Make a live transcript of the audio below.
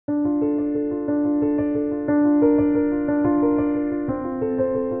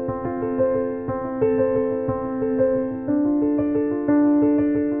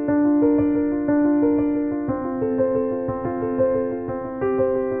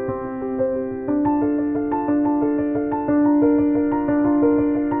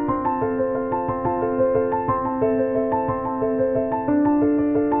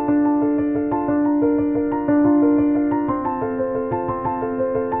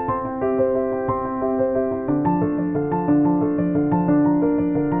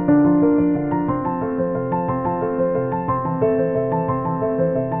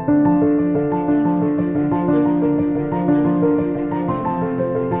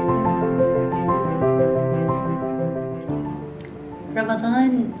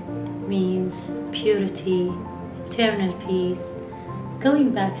eternal peace, going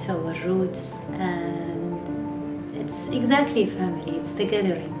back to our roots, and it's exactly family, it's the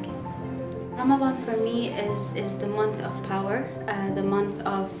gathering. Ramadan for me is the month of power, the month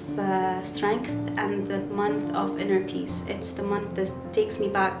of strength, and the month of inner peace. It's the month that takes me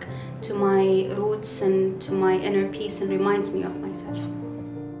back to my roots and to my inner peace and reminds me of myself.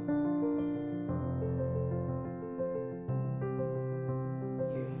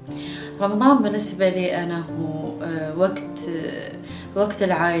 رمضان بالنسبة لي أنا هو وقت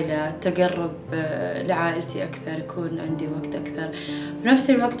العائلة، تقرب لعائلتي أكثر، يكون عندي وقت أكثر، بنفس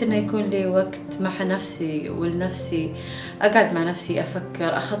الوقت إنه يكون لي وقت مع نفسي ولنفسي، أقعد مع نفسي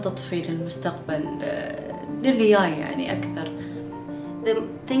أفكر، أخطط فيه للمستقبل للي جاي يعني أكثر. The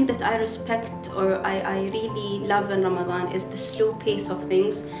thing that I respect or I really love in Ramadan is the slow pace of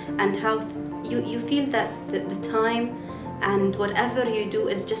things and how you feel that the time and whatever you do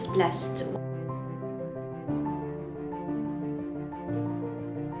is just blessed.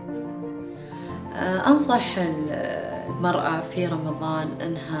 أنصح المرأة في رمضان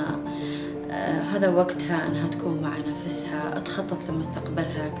أنها هذا وقتها أنها تكون مع نفسها، تخطط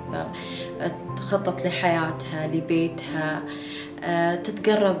لمستقبلها أكثر، تخطط لحياتها، لبيتها،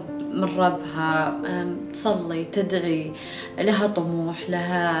 تتقرب من ربها، تصلي، تدعي، لها طموح،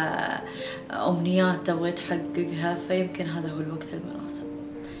 لها أمنيات تبغي تحققها، فيمكن هذا هو الوقت المناسب.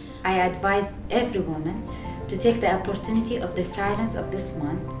 I advise every woman to take the opportunity of the silence of this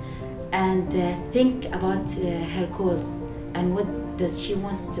month and think about her goals and what does she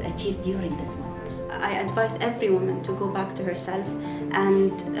wants to achieve during this month. I advise every woman to go back to herself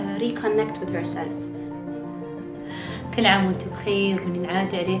and reconnect with herself. كل عام وانتم بخير،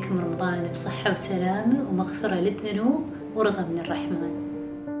 وننعاد عليكم رمضان بصحة وسلامة ومغفرة للذنوب ورضا من الرحمن.